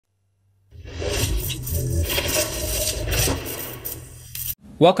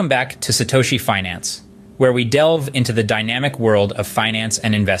Welcome back to Satoshi Finance, where we delve into the dynamic world of finance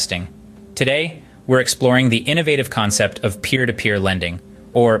and investing. Today, we're exploring the innovative concept of peer-to-peer lending,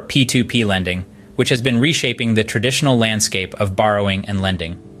 or P2P lending, which has been reshaping the traditional landscape of borrowing and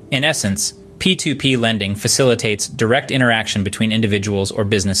lending. In essence, P2P lending facilitates direct interaction between individuals or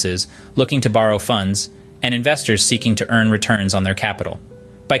businesses looking to borrow funds and investors seeking to earn returns on their capital.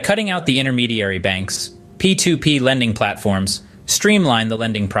 By cutting out the intermediary banks, P2P lending platforms streamline the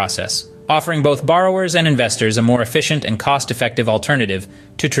lending process, offering both borrowers and investors a more efficient and cost-effective alternative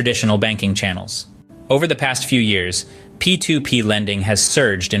to traditional banking channels. Over the past few years, P2P lending has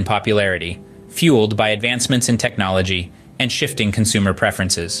surged in popularity, fueled by advancements in technology and shifting consumer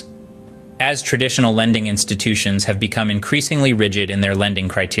preferences. As traditional lending institutions have become increasingly rigid in their lending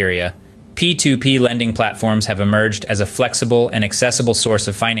criteria, P2P lending platforms have emerged as a flexible and accessible source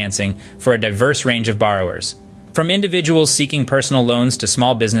of financing for a diverse range of borrowers. From individuals seeking personal loans to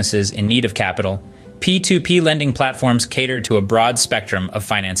small businesses in need of capital, P2P lending platforms cater to a broad spectrum of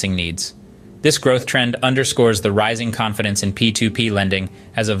financing needs. This growth trend underscores the rising confidence in P2P lending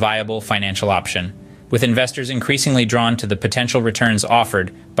as a viable financial option, with investors increasingly drawn to the potential returns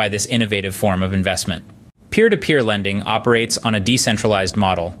offered by this innovative form of investment. Peer-to-peer lending operates on a decentralized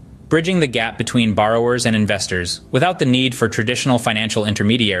model, bridging the gap between borrowers and investors without the need for traditional financial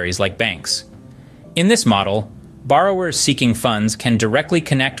intermediaries like banks. In this model, borrowers seeking funds can directly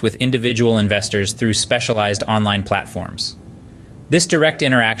connect with individual investors through specialized online platforms. This direct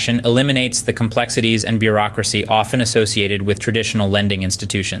interaction eliminates the complexities and bureaucracy often associated with traditional lending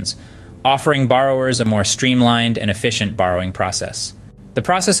institutions, offering borrowers a more streamlined and efficient borrowing process. The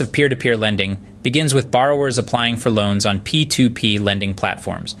process of peer-to-peer lending begins with borrowers applying for loans on P2P lending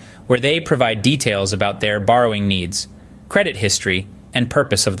platforms, where they provide details about their borrowing needs, credit history, and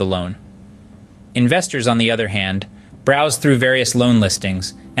purpose of the loan. Investors, on the other hand, browse through various loan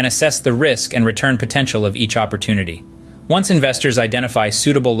listings and assess the risk and return potential of each opportunity. Once investors identify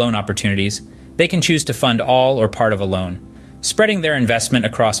suitable loan opportunities, they can choose to fund all or part of a loan, spreading their investment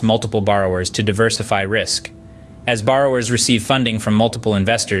across multiple borrowers to diversify risk. As borrowers receive funding from multiple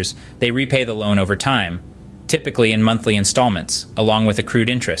investors, they repay the loan over time, typically in monthly installments, along with accrued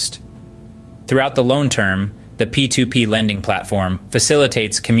interest. Throughout the loan term, the P2P lending platform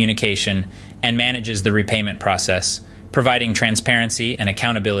facilitates communication and manages the repayment process, providing transparency and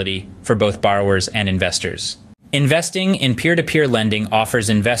accountability for both borrowers and investors. Investing in peer-to-peer lending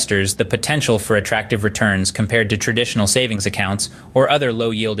offers investors the potential for attractive returns compared to traditional savings accounts or other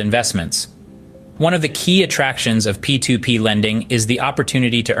low-yield investments. One of the key attractions of P2P lending is the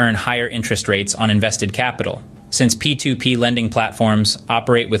opportunity to earn higher interest rates on invested capital. Since P2P lending platforms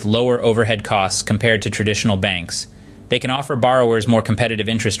operate with lower overhead costs compared to traditional banks, they can offer borrowers more competitive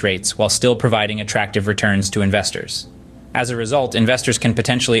interest rates while still providing attractive returns to investors. As a result, investors can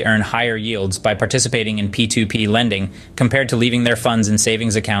potentially earn higher yields by participating in P2P lending compared to leaving their funds in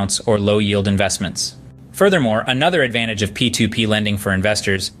savings accounts or low-yield investments. Furthermore, another advantage of P2P lending for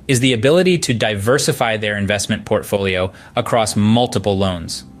investors is the ability to diversify their investment portfolio across multiple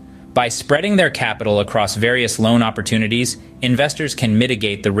loans. By spreading their capital across various loan opportunities, investors can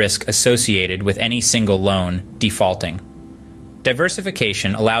mitigate the risk associated with any single loan defaulting.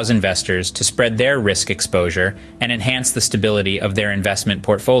 Diversification allows investors to spread their risk exposure and enhance the stability of their investment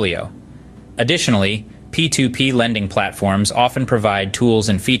portfolio. Additionally, P2P lending platforms often provide tools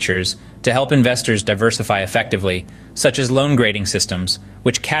and features to help investors diversify effectively, such as loan grading systems,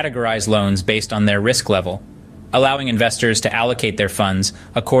 which categorize loans based on their risk level, allowing investors to allocate their funds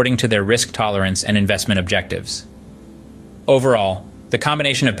according to their risk tolerance and investment objectives. Overall, the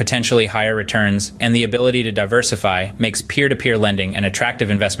combination of potentially higher returns and the ability to diversify makes peer-to-peer lending an attractive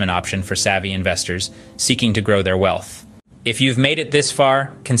investment option for savvy investors seeking to grow their wealth. If you've made it this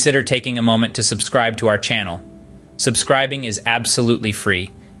far, consider taking a moment to subscribe to our channel. Subscribing is absolutely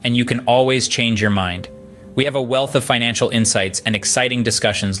free, and you can always change your mind. We have a wealth of financial insights and exciting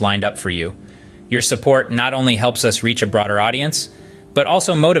discussions lined up for you. Your support not only helps us reach a broader audience, but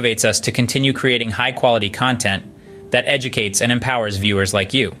also motivates us to continue creating high-quality content that educates and empowers viewers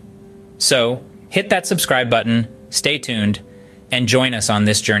like you. So, hit that subscribe button, stay tuned, and join us on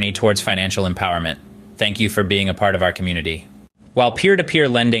this journey towards financial empowerment. Thank you for being a part of our community. While peer-to-peer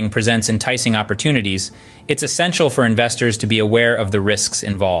lending presents enticing opportunities, it's essential for investors to be aware of the risks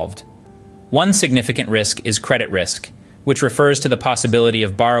involved. One significant risk is credit risk, which refers to the possibility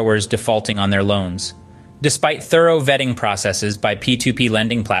of borrowers defaulting on their loans. Despite thorough vetting processes by P2P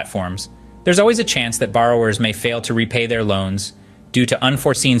lending platforms, there's always a chance that borrowers may fail to repay their loans due to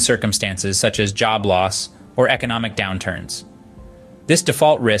unforeseen circumstances such as job loss or economic downturns. This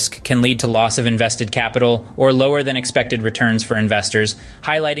default risk can lead to loss of invested capital or lower than expected returns for investors,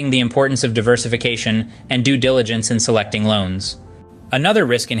 highlighting the importance of diversification and due diligence in selecting loans. Another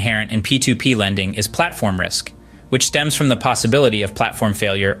risk inherent in P2P lending is platform risk, which stems from the possibility of platform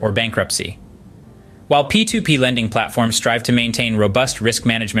failure or bankruptcy. While P2P lending platforms strive to maintain robust risk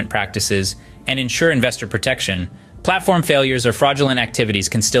management practices and ensure investor protection, platform failures or fraudulent activities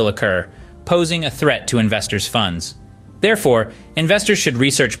can still occur, posing a threat to investors' funds. Therefore, investors should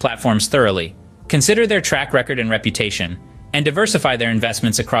research platforms thoroughly, consider their track record and reputation, and diversify their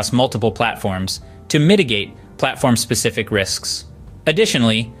investments across multiple platforms to mitigate platform-specific risks.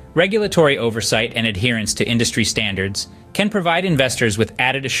 Additionally, regulatory oversight and adherence to industry standards can provide investors with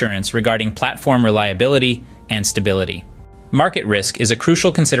added assurance regarding platform reliability and stability. Market risk is a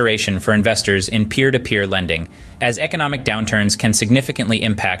crucial consideration for investors in peer-to-peer lending, as economic downturns can significantly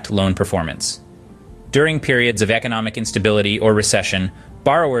impact loan performance. During periods of economic instability or recession,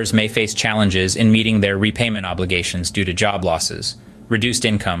 borrowers may face challenges in meeting their repayment obligations due to job losses, reduced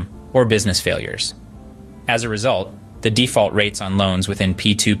income, or business failures. As a result, the default rates on loans within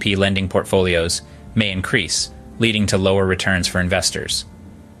P2P lending portfolios may increase, leading to lower returns for investors.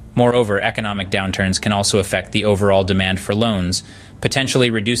 Moreover, economic downturns can also affect the overall demand for loans, potentially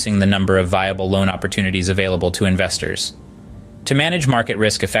reducing the number of viable loan opportunities available to investors. To manage market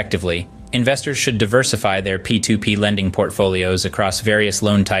risk effectively, investors should diversify their P2P lending portfolios across various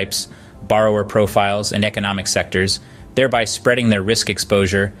loan types, borrower profiles, and economic sectors, thereby spreading their risk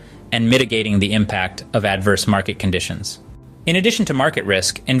exposure and mitigating the impact of adverse market conditions. In addition to market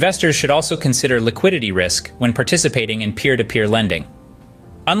risk, investors should also consider liquidity risk when participating in peer-to-peer lending.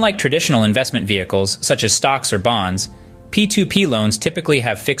 Unlike traditional investment vehicles, such as stocks or bonds, P2P loans typically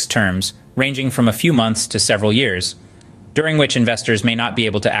have fixed terms ranging from a few months to several years, during which investors may not be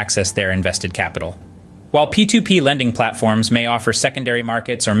able to access their invested capital. While P2P lending platforms may offer secondary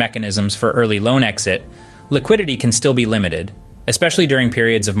markets or mechanisms for early loan exit, liquidity can still be limited, especially during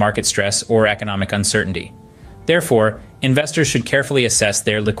periods of market stress or economic uncertainty. Therefore, investors should carefully assess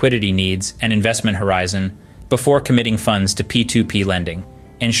their liquidity needs and investment horizon before committing funds to P2P lending,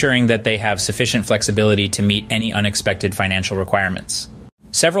 ensuring that they have sufficient flexibility to meet any unexpected financial requirements.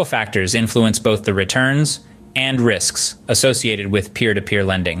 Several factors influence both the returns and risks associated with peer-to-peer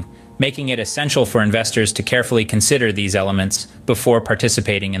lending, making it essential for investors to carefully consider these elements before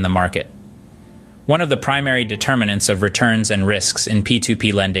participating in the market. One of the primary determinants of returns and risks in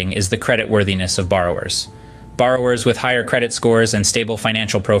P2P lending is the creditworthiness of borrowers. Borrowers with higher credit scores and stable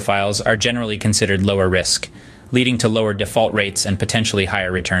financial profiles are generally considered lower risk, leading to lower default rates and potentially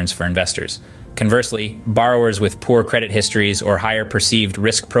higher returns for investors. Conversely, borrowers with poor credit histories or higher perceived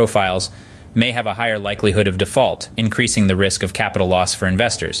risk profiles may have a higher likelihood of default, increasing the risk of capital loss for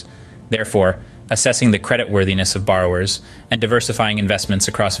investors. Therefore, assessing the creditworthiness of borrowers and diversifying investments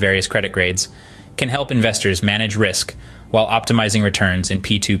across various credit grades can help investors manage risk while optimizing returns in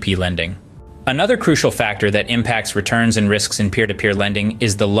P2P lending. Another crucial factor that impacts returns and risks in peer-to-peer lending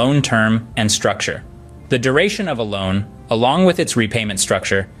is the loan term and structure. The duration of a loan, along with its repayment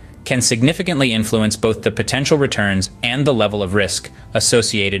structure, can significantly influence both the potential returns and the level of risk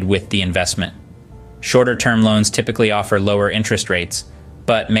associated with the investment. Shorter-term loans typically offer lower interest rates,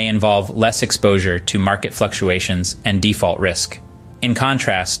 but may involve less exposure to market fluctuations and default risk. In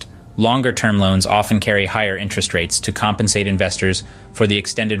contrast, longer-term loans often carry higher interest rates to compensate investors for the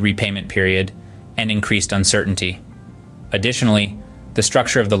extended repayment period and increased uncertainty. Additionally, the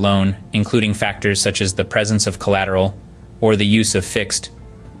structure of the loan, including factors such as the presence of collateral or the use of fixed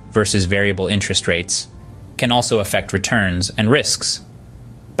versus variable interest rates, can also affect returns and risks.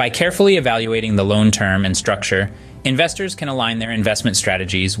 By carefully evaluating the loan term and structure, investors can align their investment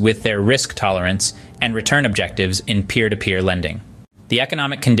strategies with their risk tolerance and return objectives in peer-to-peer lending. The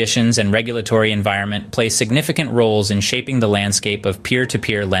economic conditions and regulatory environment play significant roles in shaping the landscape of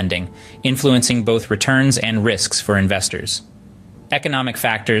peer-to-peer lending, influencing both returns and risks for investors. Economic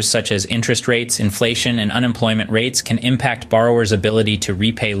factors such as interest rates, inflation, and unemployment rates can impact borrowers' ability to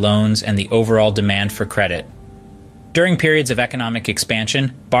repay loans and the overall demand for credit. During periods of economic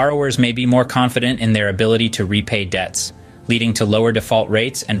expansion, borrowers may be more confident in their ability to repay debts, leading to lower default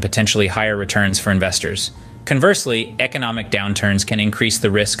rates and potentially higher returns for investors. Conversely, economic downturns can increase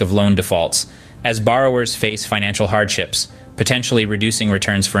the risk of loan defaults, as borrowers face financial hardships, potentially reducing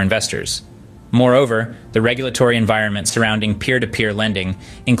returns for investors. Moreover, the regulatory environment surrounding peer-to-peer lending,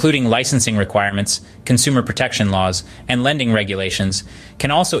 including licensing requirements, consumer protection laws, and lending regulations,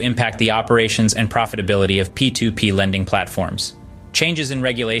 can also impact the operations and profitability of P2P lending platforms. Changes in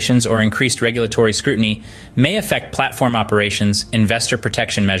regulations or increased regulatory scrutiny may affect platform operations, investor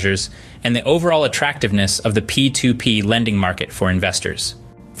protection measures, and the overall attractiveness of the P2P lending market for investors.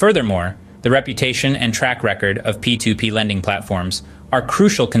 Furthermore, the reputation and track record of P2P lending platforms are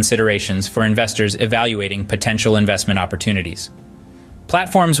crucial considerations for investors evaluating potential investment opportunities.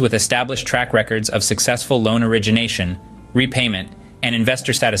 Platforms with established track records of successful loan origination, repayment, and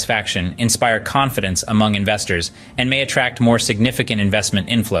investor satisfaction inspire confidence among investors and may attract more significant investment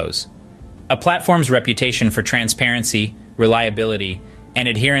inflows. A platform's reputation for transparency, reliability, and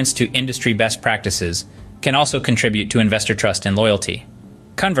adherence to industry best practices can also contribute to investor trust and loyalty.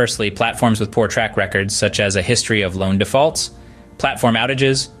 Conversely, platforms with poor track records, such as a history of loan defaults, platform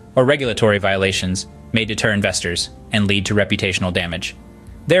outages, or regulatory violations, may deter investors and lead to reputational damage.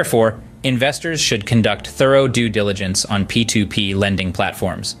 Therefore, investors should conduct thorough due diligence on P2P lending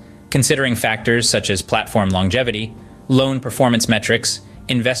platforms, considering factors such as platform longevity, loan performance metrics,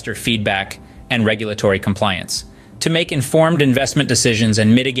 investor feedback, and regulatory compliance, to make informed investment decisions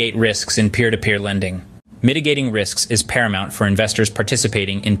and mitigate risks in peer-to-peer lending. Mitigating risks is paramount for investors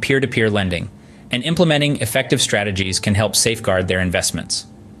participating in peer-to-peer lending, and implementing effective strategies can help safeguard their investments.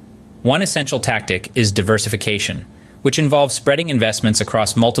 One essential tactic is diversification, which involves spreading investments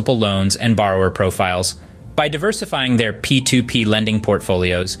across multiple loans and borrower profiles. By diversifying their P2P lending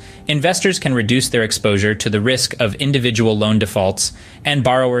portfolios, investors can reduce their exposure to the risk of individual loan defaults and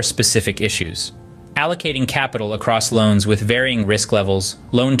borrower-specific issues. Allocating capital across loans with varying risk levels,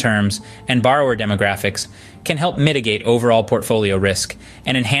 loan terms, and borrower demographics can help mitigate overall portfolio risk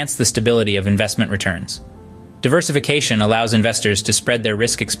and enhance the stability of investment returns. Diversification allows investors to spread their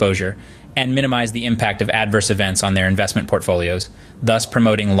risk exposure and minimize the impact of adverse events on their investment portfolios, thus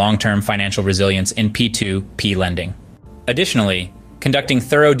promoting long-term financial resilience in P2P lending. Additionally, conducting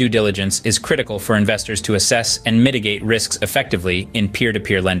thorough due diligence is critical for investors to assess and mitigate risks effectively in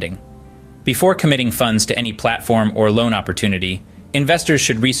peer-to-peer lending. Before committing funds to any platform or loan opportunity, investors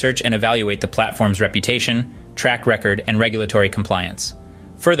should research and evaluate the platform's reputation, track record, and regulatory compliance.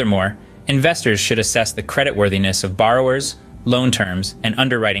 Furthermore, investors should assess the creditworthiness of borrowers, loan terms, and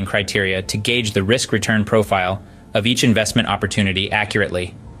underwriting criteria to gauge the risk-return profile of each investment opportunity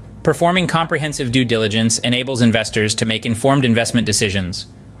accurately. Performing comprehensive due diligence enables investors to make informed investment decisions,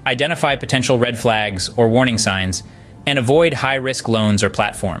 identify potential red flags or warning signs, and avoid high-risk loans or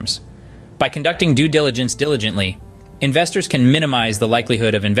platforms. By conducting due diligence diligently, investors can minimize the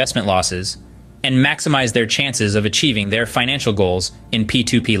likelihood of investment losses and maximize their chances of achieving their financial goals in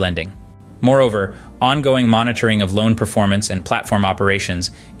P2P lending. Moreover, ongoing monitoring of loan performance and platform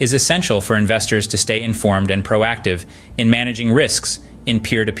operations is essential for investors to stay informed and proactive in managing risks in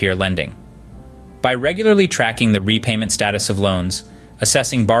peer-to-peer lending. By regularly tracking the repayment status of loans,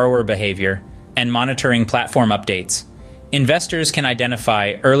 assessing borrower behavior, and monitoring platform updates, investors can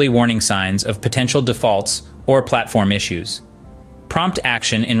identify early warning signs of potential defaults or platform issues. Prompt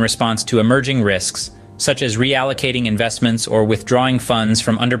action in response to emerging risks, such as reallocating investments or withdrawing funds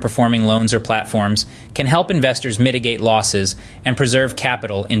from underperforming loans or platforms, can help investors mitigate losses and preserve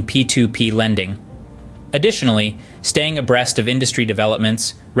capital in P2P lending. Additionally, staying abreast of industry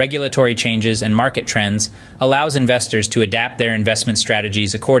developments, regulatory changes, and market trends allows investors to adapt their investment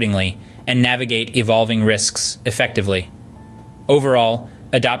strategies accordingly and navigate evolving risks effectively. Overall,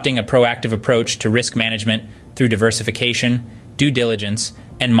 adopting a proactive approach to risk management through diversification, due diligence,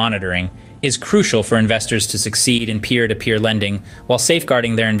 and monitoring is crucial for investors to succeed in peer-to-peer lending while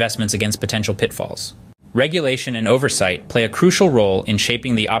safeguarding their investments against potential pitfalls. Regulation and oversight play a crucial role in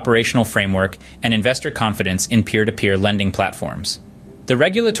shaping the operational framework and investor confidence in peer-to-peer lending platforms. The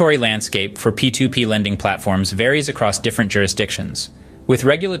regulatory landscape for P2P lending platforms varies across different jurisdictions, with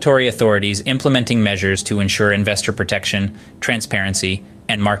regulatory authorities implementing measures to ensure investor protection, transparency,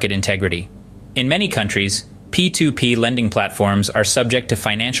 and market integrity. In many countries, P2P lending platforms are subject to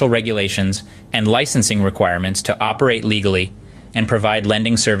financial regulations and licensing requirements to operate legally and provide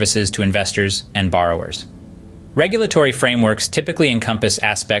lending services to investors and borrowers. Regulatory frameworks typically encompass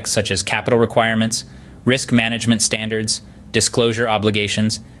aspects such as capital requirements, risk management standards, disclosure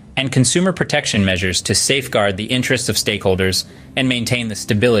obligations, and consumer protection measures to safeguard the interests of stakeholders and maintain the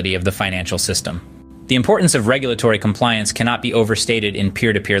stability of the financial system. The importance of regulatory compliance cannot be overstated in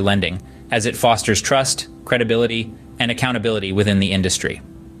peer-to-peer lending, as it fosters trust, credibility, and accountability within the industry.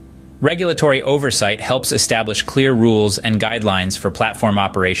 Regulatory oversight helps establish clear rules and guidelines for platform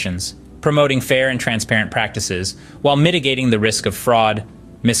operations, promoting fair and transparent practices while mitigating the risk of fraud,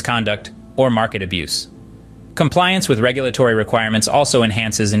 misconduct, or market abuse. Compliance with regulatory requirements also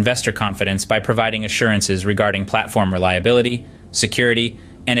enhances investor confidence by providing assurances regarding platform reliability, security,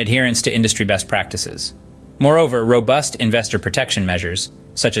 and adherence to industry best practices. Moreover, robust investor protection measures,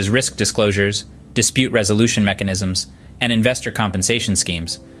 such as risk disclosures, dispute resolution mechanisms, and investor compensation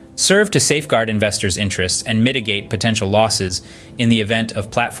schemes, serve to safeguard investors' interests and mitigate potential losses in the event of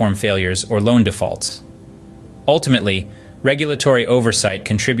platform failures or loan defaults. Ultimately, regulatory oversight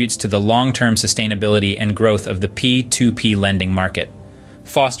contributes to the long-term sustainability and growth of the P2P lending market,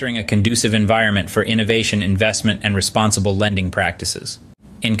 fostering a conducive environment for innovation, investment, and responsible lending practices.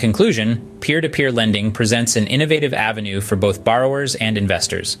 In conclusion, peer-to-peer lending presents an innovative avenue for both borrowers and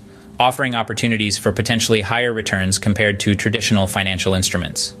investors, offering opportunities for potentially higher returns compared to traditional financial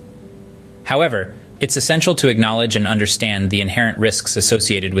instruments. However, it's essential to acknowledge and understand the inherent risks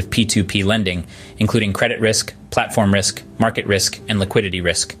associated with P2P lending, including credit risk, platform risk, market risk, and liquidity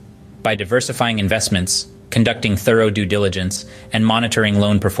risk. By diversifying investments, conducting thorough due diligence, and monitoring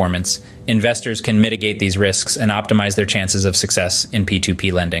loan performance, investors can mitigate these risks and optimize their chances of success in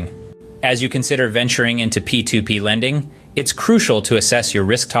P2P lending. As you consider venturing into P2P lending, it's crucial to assess your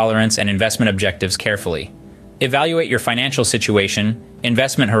risk tolerance and investment objectives carefully. Evaluate your financial situation,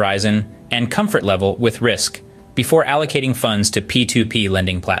 investment horizon, and comfort level with risk before allocating funds to P2P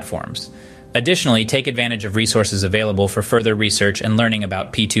lending platforms. Additionally, take advantage of resources available for further research and learning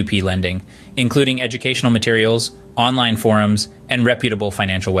about P2P lending, including educational materials, online forums, and reputable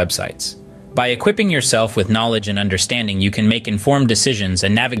financial websites. By equipping yourself with knowledge and understanding, you can make informed decisions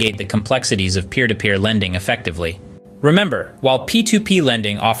and navigate the complexities of peer-to-peer lending effectively. Remember, while P2P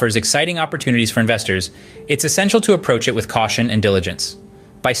lending offers exciting opportunities for investors, it's essential to approach it with caution and diligence.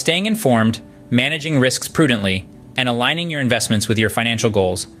 By staying informed, managing risks prudently, and aligning your investments with your financial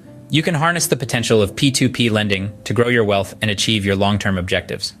goals, you can harness the potential of P2P lending to grow your wealth and achieve your long-term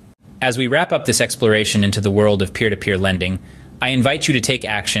objectives. As we wrap up this exploration into the world of peer-to-peer lending, I invite you to take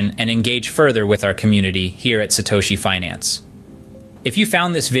action and engage further with our community here at Satoshi Finance. If you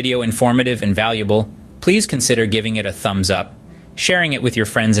found this video informative and valuable, please consider giving it a thumbs up, sharing it with your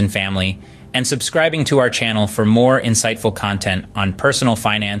friends and family, and subscribing to our channel for more insightful content on personal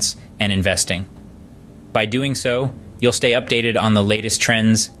finance and investing. By doing so, you'll stay updated on the latest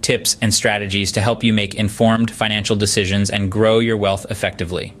trends, tips, and strategies to help you make informed financial decisions and grow your wealth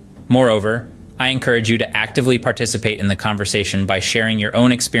effectively. Moreover, I encourage you to actively participate in the conversation by sharing your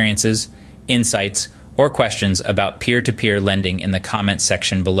own experiences, insights, or questions about peer-to-peer lending in the comments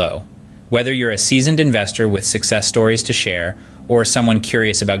section below. Whether you're a seasoned investor with success stories to share or someone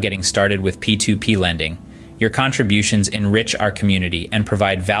curious about getting started with P2P lending, your contributions enrich our community and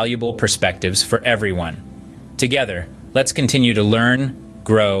provide valuable perspectives for everyone. Together, let's continue to learn,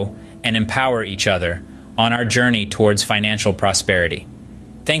 grow, and empower each other on our journey towards financial prosperity.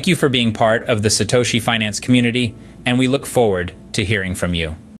 Thank you for being part of the Satoshi Finance community, and we look forward to hearing from you.